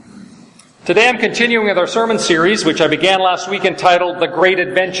Today I'm continuing with our sermon series, which I began last week entitled The Great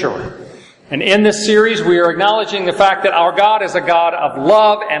Adventure. And in this series we are acknowledging the fact that our God is a God of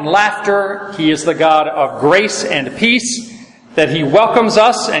love and laughter. He is the God of grace and peace, that He welcomes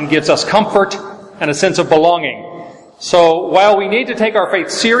us and gives us comfort and a sense of belonging. So while we need to take our faith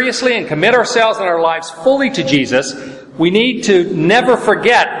seriously and commit ourselves and our lives fully to Jesus, we need to never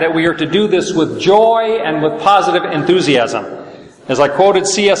forget that we are to do this with joy and with positive enthusiasm. As I quoted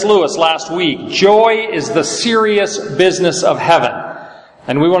C.S. Lewis last week, joy is the serious business of heaven.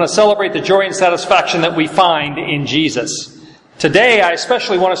 And we want to celebrate the joy and satisfaction that we find in Jesus. Today, I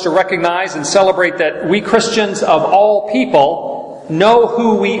especially want us to recognize and celebrate that we Christians of all people know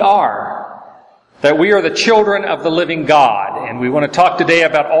who we are. That we are the children of the living God. And we want to talk today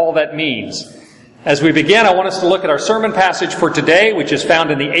about all that means. As we begin, I want us to look at our sermon passage for today, which is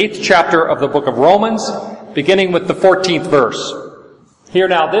found in the 8th chapter of the book of Romans, beginning with the 14th verse. Hear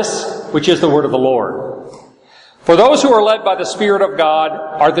now this, which is the word of the Lord. For those who are led by the Spirit of God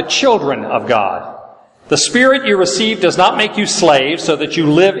are the children of God. The Spirit you received does not make you slaves so that you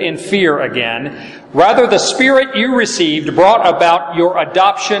live in fear again. Rather, the Spirit you received brought about your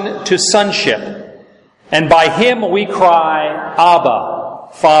adoption to sonship. And by Him we cry,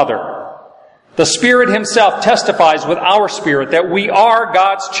 Abba, Father. The Spirit Himself testifies with our spirit that we are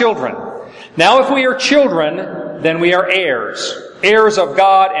God's children. Now if we are children, then we are heirs, heirs of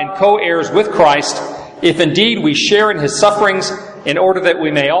God and co-heirs with Christ, if indeed we share in His sufferings, in order that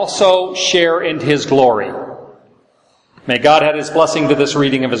we may also share in His glory. May God add His blessing to this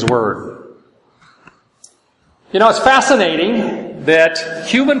reading of His Word. You know, it's fascinating that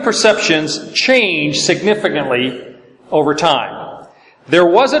human perceptions change significantly over time. There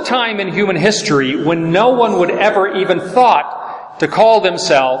was a time in human history when no one would ever even thought to call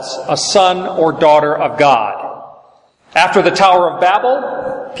themselves a son or daughter of God. After the Tower of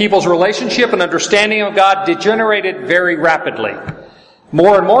Babel, people's relationship and understanding of God degenerated very rapidly.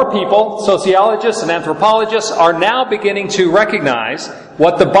 More and more people, sociologists and anthropologists, are now beginning to recognize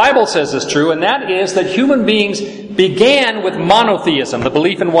what the Bible says is true, and that is that human beings began with monotheism, the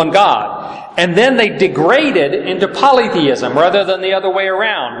belief in one God, and then they degraded into polytheism rather than the other way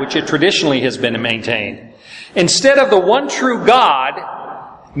around, which it traditionally has been maintained. Instead of the one true God,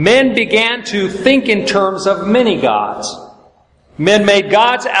 men began to think in terms of many gods. Men made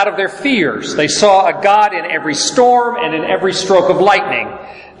gods out of their fears. They saw a god in every storm and in every stroke of lightning.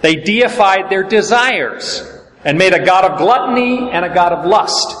 They deified their desires and made a god of gluttony and a god of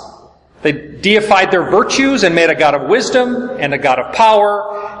lust. They deified their virtues and made a god of wisdom and a god of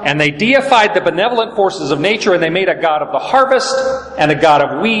power. And they deified the benevolent forces of nature and they made a god of the harvest and a god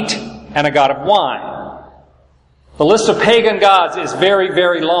of wheat and a god of wine. The list of pagan gods is very,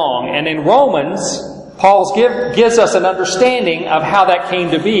 very long. And in Romans, Paul gives us an understanding of how that came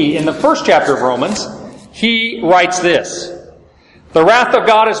to be. In the first chapter of Romans, he writes this. The wrath of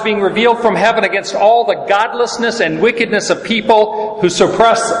God is being revealed from heaven against all the godlessness and wickedness of people who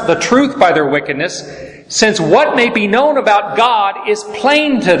suppress the truth by their wickedness, since what may be known about God is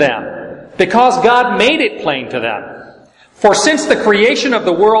plain to them, because God made it plain to them. For since the creation of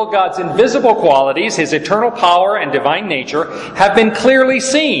the world, God's invisible qualities, His eternal power and divine nature, have been clearly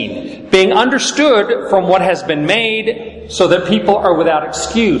seen, being understood from what has been made, so that people are without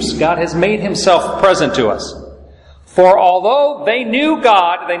excuse. God has made Himself present to us. For although they knew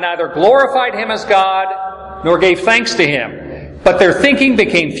God, they neither glorified Him as God, nor gave thanks to Him. But their thinking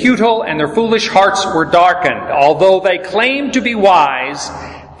became futile, and their foolish hearts were darkened. Although they claimed to be wise,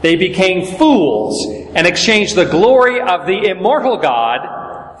 they became fools and exchanged the glory of the immortal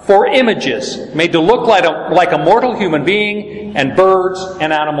God for images made to look like a mortal human being and birds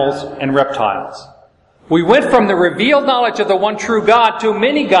and animals and reptiles. We went from the revealed knowledge of the one true God to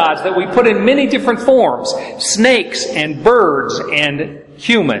many gods that we put in many different forms, snakes and birds and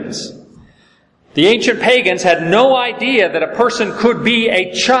humans. The ancient pagans had no idea that a person could be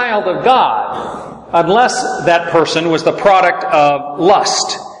a child of God unless that person was the product of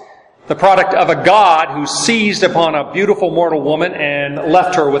lust. The product of a god who seized upon a beautiful mortal woman and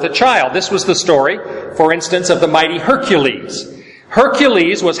left her with a child. This was the story, for instance, of the mighty Hercules.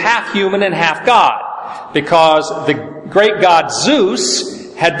 Hercules was half human and half god, because the great god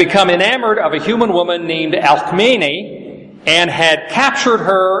Zeus had become enamored of a human woman named Alcmene and had captured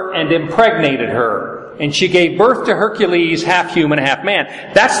her and impregnated her. And she gave birth to Hercules, half human, half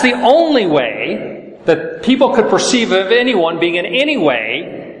man. That's the only way that people could perceive of anyone being in any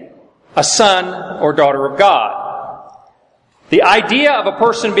way a son or daughter of God. The idea of a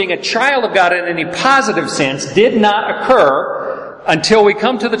person being a child of God in any positive sense did not occur until we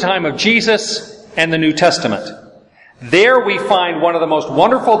come to the time of Jesus and the New Testament. There we find one of the most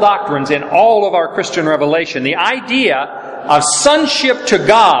wonderful doctrines in all of our Christian revelation, the idea of sonship to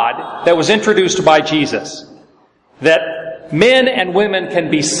God that was introduced by Jesus. That men and women can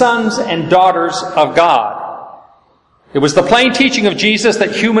be sons and daughters of God. It was the plain teaching of Jesus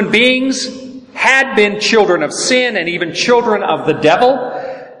that human beings had been children of sin and even children of the devil,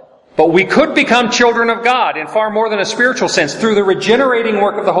 but we could become children of God in far more than a spiritual sense through the regenerating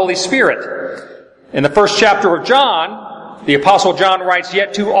work of the Holy Spirit. In the first chapter of John, the Apostle John writes,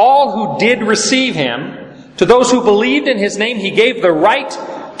 "Yet to all who did receive him, to those who believed in his name, he gave the right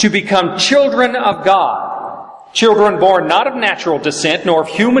to become children of God. Children born not of natural descent, nor of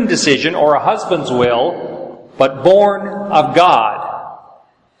human decision or a husband's will, but born of God."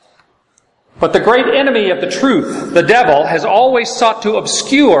 But the great enemy of the truth, the devil, has always sought to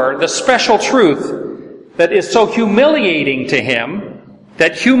obscure the special truth that is so humiliating to him,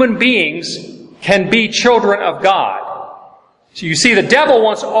 that human beings can be children of God. So you see, the devil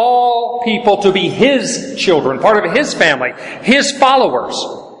wants all people to be his children, part of his family, his followers.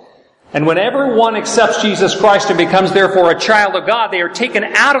 And whenever one accepts Jesus Christ and becomes therefore a child of God, they are taken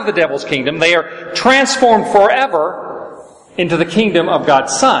out of the devil's kingdom. They are transformed forever into the kingdom of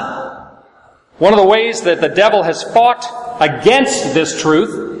God's Son. One of the ways that the devil has fought against this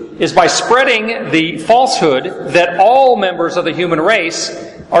truth is by spreading the falsehood that all members of the human race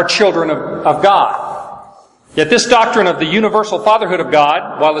are children of God. Yet this doctrine of the universal fatherhood of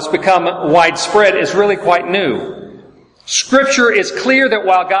God, while it's become widespread, is really quite new. Scripture is clear that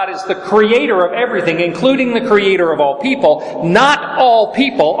while God is the creator of everything, including the creator of all people, not all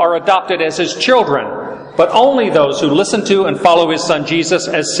people are adopted as his children, but only those who listen to and follow his Son Jesus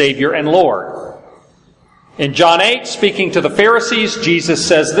as Savior and Lord. In John 8, speaking to the Pharisees, Jesus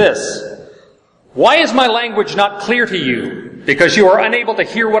says this, "Why is my language not clear to you? Because you are unable to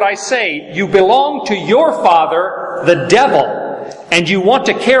hear what I say. You belong to your father, the devil, and you want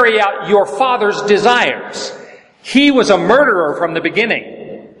to carry out your father's desires. He was a murderer from the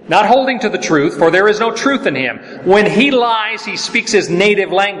beginning, not holding to the truth, for there is no truth in him. When he lies, he speaks his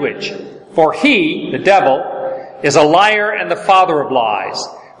native language. For he, the devil, is a liar and the father of lies.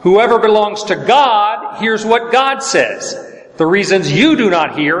 Whoever belongs to God hears what God says. The reasons you do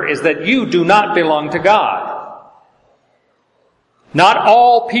not hear is that you do not belong to God." Not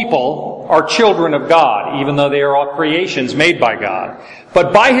all people are children of God, even though they are all creations made by God.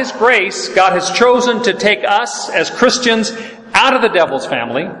 But by His grace, God has chosen to take us as Christians out of the devil's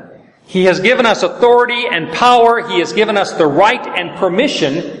family. He has given us authority and power. He has given us the right and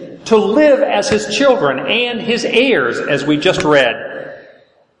permission to live as His children and His heirs, as we just read.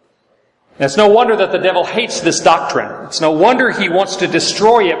 It's no wonder that the devil hates this doctrine. It's no wonder he wants to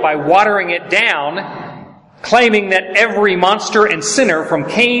destroy it by watering it down, claiming that every monster and sinner from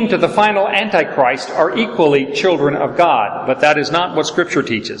Cain to the final Antichrist are equally children of God. But that is not what Scripture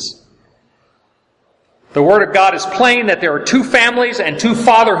teaches. The Word of God is plain that there are two families and two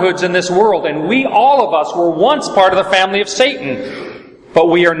fatherhoods in this world, and we, all of us, were once part of the family of Satan. But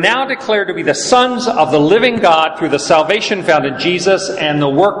we are now declared to be the sons of the living God through the salvation found in Jesus and the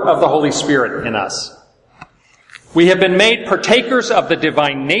work of the Holy Spirit in us. We have been made partakers of the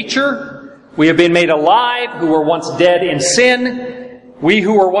divine nature. We have been made alive who were once dead in sin. We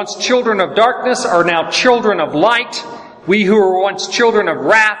who were once children of darkness are now children of light. We who were once children of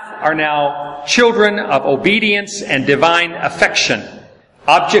wrath are now children of obedience and divine affection,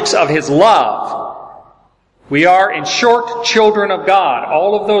 objects of His love. We are, in short, children of God.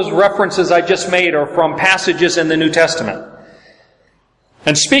 All of those references I just made are from passages in the New Testament.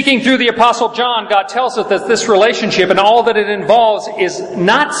 And speaking through the Apostle John, God tells us that this relationship and all that it involves is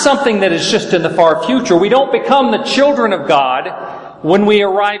not something that is just in the far future. We don't become the children of God when we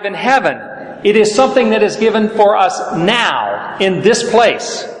arrive in heaven. It is something that is given for us now, in this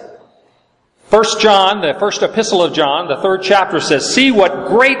place. 1 John, the first epistle of John, the 3rd chapter says, "See what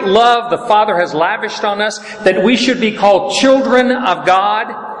great love the Father has lavished on us, that we should be called children of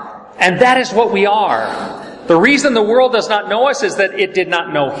God." And that is what we are. The reason the world does not know us is that it did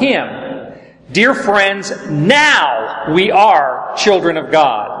not know Him. Dear friends, now we are children of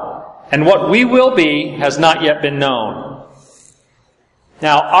God. And what we will be has not yet been known.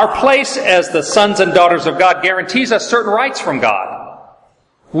 Now, our place as the sons and daughters of God guarantees us certain rights from God.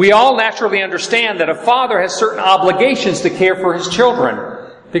 We all naturally understand that a father has certain obligations to care for his children.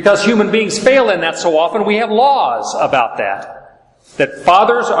 Because human beings fail in that so often, we have laws about that. That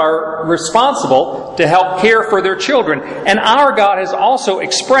fathers are responsible to help care for their children. And our God has also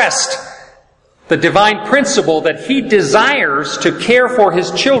expressed the divine principle that He desires to care for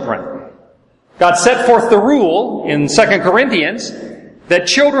His children. God set forth the rule in 2 Corinthians that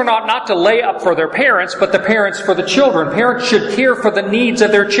children ought not to lay up for their parents, but the parents for the children. Parents should care for the needs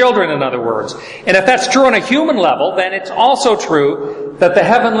of their children, in other words. And if that's true on a human level, then it's also true that the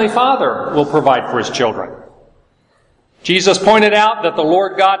Heavenly Father will provide for His children. Jesus pointed out that the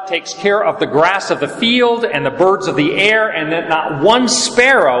Lord God takes care of the grass of the field and the birds of the air, and that not one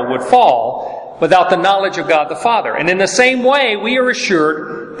sparrow would fall without the knowledge of God the Father. And in the same way, we are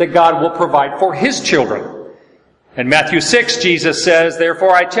assured that God will provide for His children. In Matthew 6, Jesus says,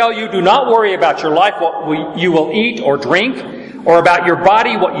 "Therefore I tell you, do not worry about your life, what you will eat or drink, or about your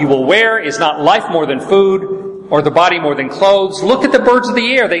body, what you will wear. Is not life more than food, or the body more than clothes? Look at the birds of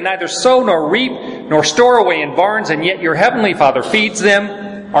the air. They neither sow nor reap, nor store away in barns, and yet your heavenly Father feeds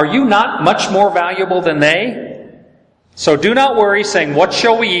them. Are you not much more valuable than they? So do not worry, saying, what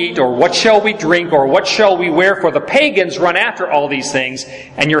shall we eat, or what shall we drink, or what shall we wear? For the pagans run after all these things,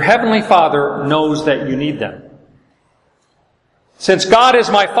 and your heavenly Father knows that you need them. Since God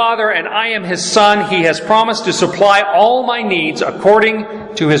is my Father and I am His Son, He has promised to supply all my needs according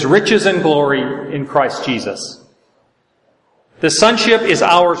to His riches and glory in Christ Jesus." The sonship is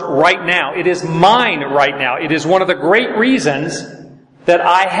ours right now. It is mine right now. It is one of the great reasons that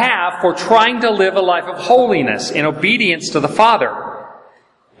I have for trying to live a life of holiness in obedience to the Father.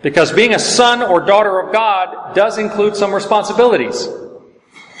 Because being a son or daughter of God does include some responsibilities.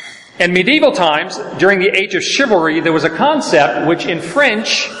 In medieval times, during the age of chivalry, there was a concept which in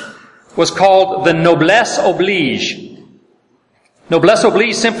French was called the noblesse oblige. Noblesse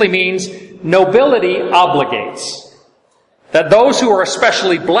oblige simply means nobility obligates. That those who are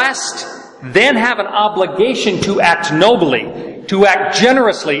especially blessed then have an obligation to act nobly, to act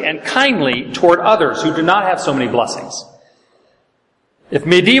generously and kindly toward others who do not have so many blessings. If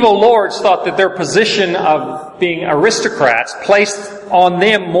medieval lords thought that their position of being aristocrats placed on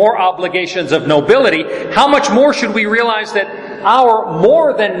them more obligations of nobility, how much more should we realize that our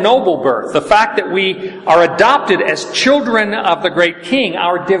more than noble birth, the fact that we are adopted as children of the great King,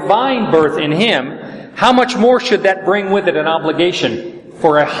 our divine birth in Him, how much more should that bring with it an obligation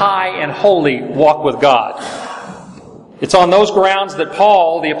for a high and holy walk with God? It's on those grounds that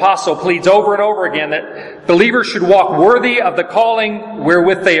Paul, the apostle, pleads over and over again that believers should walk worthy of the calling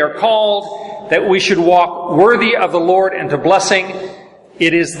wherewith they are called, that we should walk worthy of the Lord and to blessing.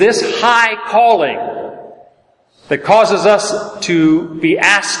 It is this high calling that causes us to be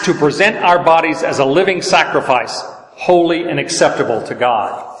asked to present our bodies as a living sacrifice, holy and acceptable to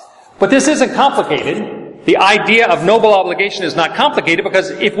God. But this isn't complicated. The idea of noble obligation is not complicated, because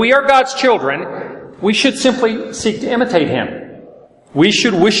if we are God's children, we should simply seek to imitate Him. We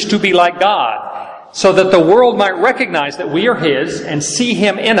should wish to be like God, so that the world might recognize that we are His and see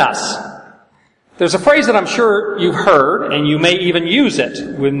Him in us. There's a phrase that I'm sure you've heard, and you may even use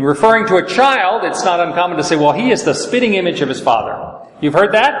it. When referring to a child, it's not uncommon to say, well, he is the spitting image of his father. You've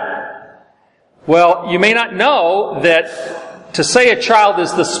heard that? Well, you may not know that to say a child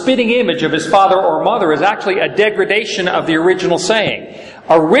is the spitting image of his father or mother is actually a degradation of the original saying.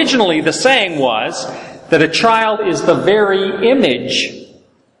 Originally, the saying was that a child is the very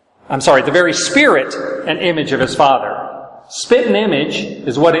spirit and image of his father. Spit and image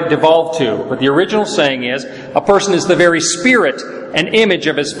is what it devolved to, but the original saying is a person is the very spirit and image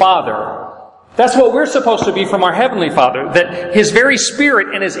of his Father. That's what we're supposed to be from our Heavenly Father, that His very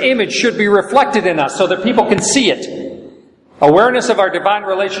spirit and His image should be reflected in us so that people can see it. Awareness of our divine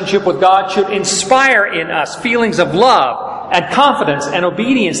relationship with God should inspire in us feelings of love and confidence and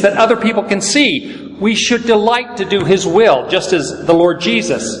obedience that other people can see. We should delight to do His will, just as the Lord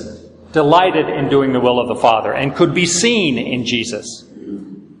Jesus delighted in doing the will of the Father and could be seen in Jesus.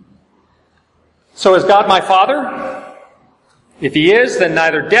 So is God my Father? If He is, then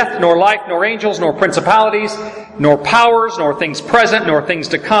neither death, nor life, nor angels, nor principalities, nor powers, nor things present, nor things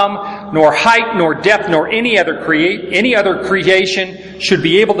to come, nor height, nor depth, nor any other creation should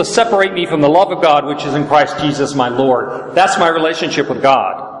be able to separate me from the love of God which is in Christ Jesus my Lord. That's my relationship with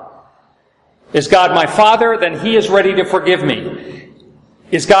God. Is God my Father? Then He is ready to forgive me.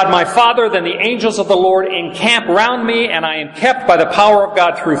 Is God my Father? Then the angels of the Lord encamp round me, and I am kept by the power of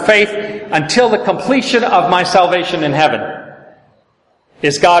God through faith until the completion of my salvation in heaven.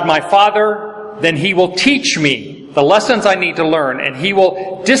 Is God my Father? Then He will teach me the lessons I need to learn, and He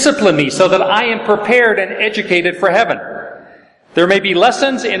will discipline me so that I am prepared and educated for heaven. There may be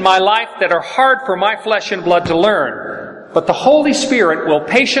lessons in my life that are hard for my flesh and blood to learn, but the Holy Spirit will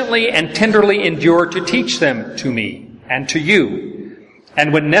patiently and tenderly endure to teach them to me and to you.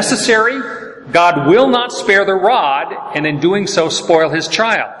 And when necessary, God will not spare the rod, and in doing so spoil His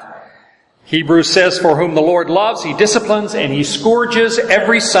child. Hebrews says, for whom the Lord loves, He disciplines, and He scourges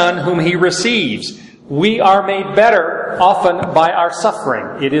every son whom He receives. We are made better there often by our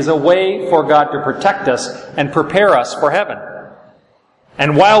suffering. It is a way for God to protect us and prepare us for heaven.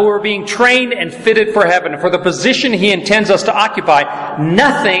 And while we're being trained and fitted for heaven, for the position He intends us to occupy,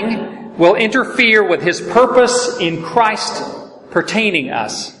 nothing will interfere with His purpose in Christ pertaining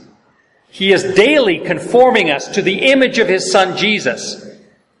us. He is daily conforming us to the image of His Son Jesus.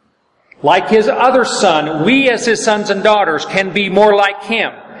 Like His other Son, we as His sons and daughters can be more like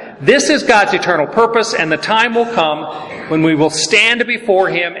Him. This is God's eternal purpose, and the time will come when we will stand before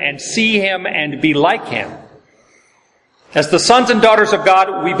Him and see Him and be like Him. As the sons and daughters of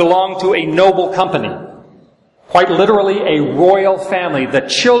God, we belong to a noble company. Quite literally, a royal family, the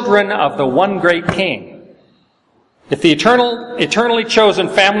children of the one great King. If the eternally chosen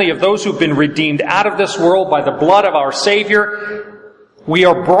family of those who've been redeemed out of this world by the blood of our Savior, we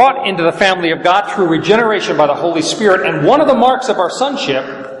are brought into the family of God through regeneration by the Holy Spirit. And one of the marks of our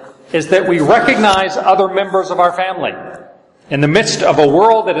sonship is that we recognize other members of our family. In the midst of a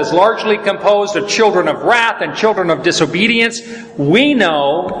world that is largely composed of children of wrath and children of disobedience, we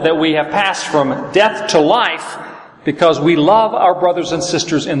know that we have passed from death to life because we love our brothers and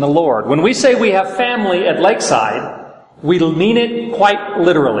sisters in the Lord. When we say we have family at Lakeside, we mean it quite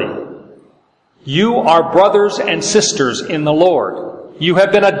literally. You are brothers and sisters in the Lord. You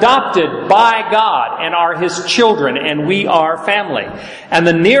have been adopted by God and are His children, and we are family. And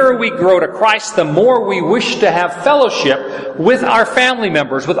the nearer we grow to Christ, the more we wish to have fellowship with our family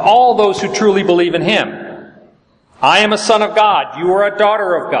members, with all those who truly believe in Him. I am a son of God. You are a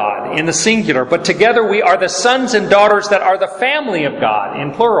daughter of God in the singular. But together we are the sons and daughters that are the family of God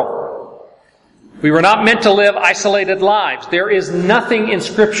in plural. We were not meant to live isolated lives. There is nothing in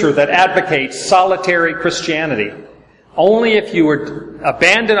Scripture that advocates solitary Christianity. Only if you were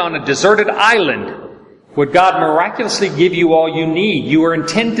abandoned on a deserted island would God miraculously give you all you need. You are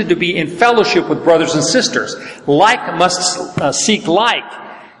intended to be in fellowship with brothers and sisters. Like must seek like.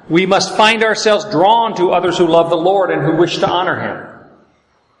 We must find ourselves drawn to others who love the Lord and who wish to honor Him.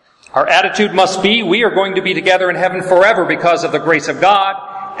 Our attitude must be, we are going to be together in heaven forever because of the grace of God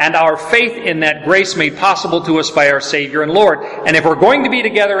and our faith in that grace made possible to us by our Savior and Lord. And if we're going to be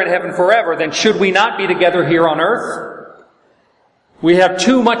together in heaven forever, then should we not be together here on earth? We have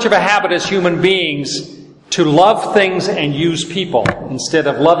too much of a habit as human beings to love things and use people instead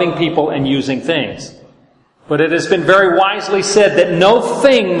of loving people and using things. But it has been very wisely said that no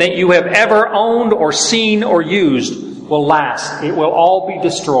thing that you have ever owned or seen or used will last. It will all be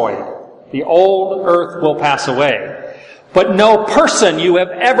destroyed. The old earth will pass away. But no person you have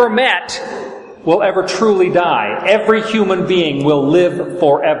ever met will ever truly die. Every human being will live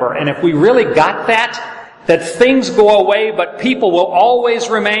forever. And if we really got that things go away but people will always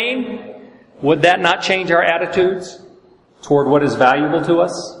remain, would that not change our attitudes toward what is valuable to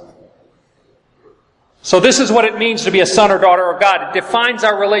us? So this is what it means to be a son or daughter of God. It defines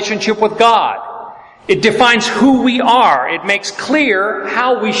our relationship with God. It defines who we are. It makes clear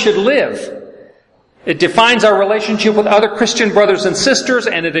how we should live. It defines our relationship with other Christian brothers and sisters,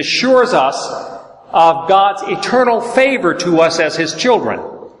 and it assures us of God's eternal favor to us as His children.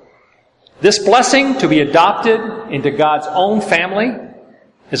 This blessing to be adopted into God's own family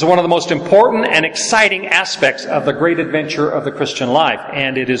is one of the most important and exciting aspects of the great adventure of the Christian life,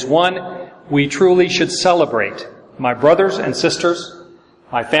 and it is one we truly should celebrate. My brothers and sisters,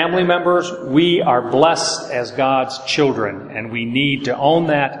 my family members, we are blessed as God's children, and we need to own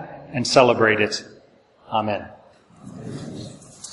that and celebrate it. Amen.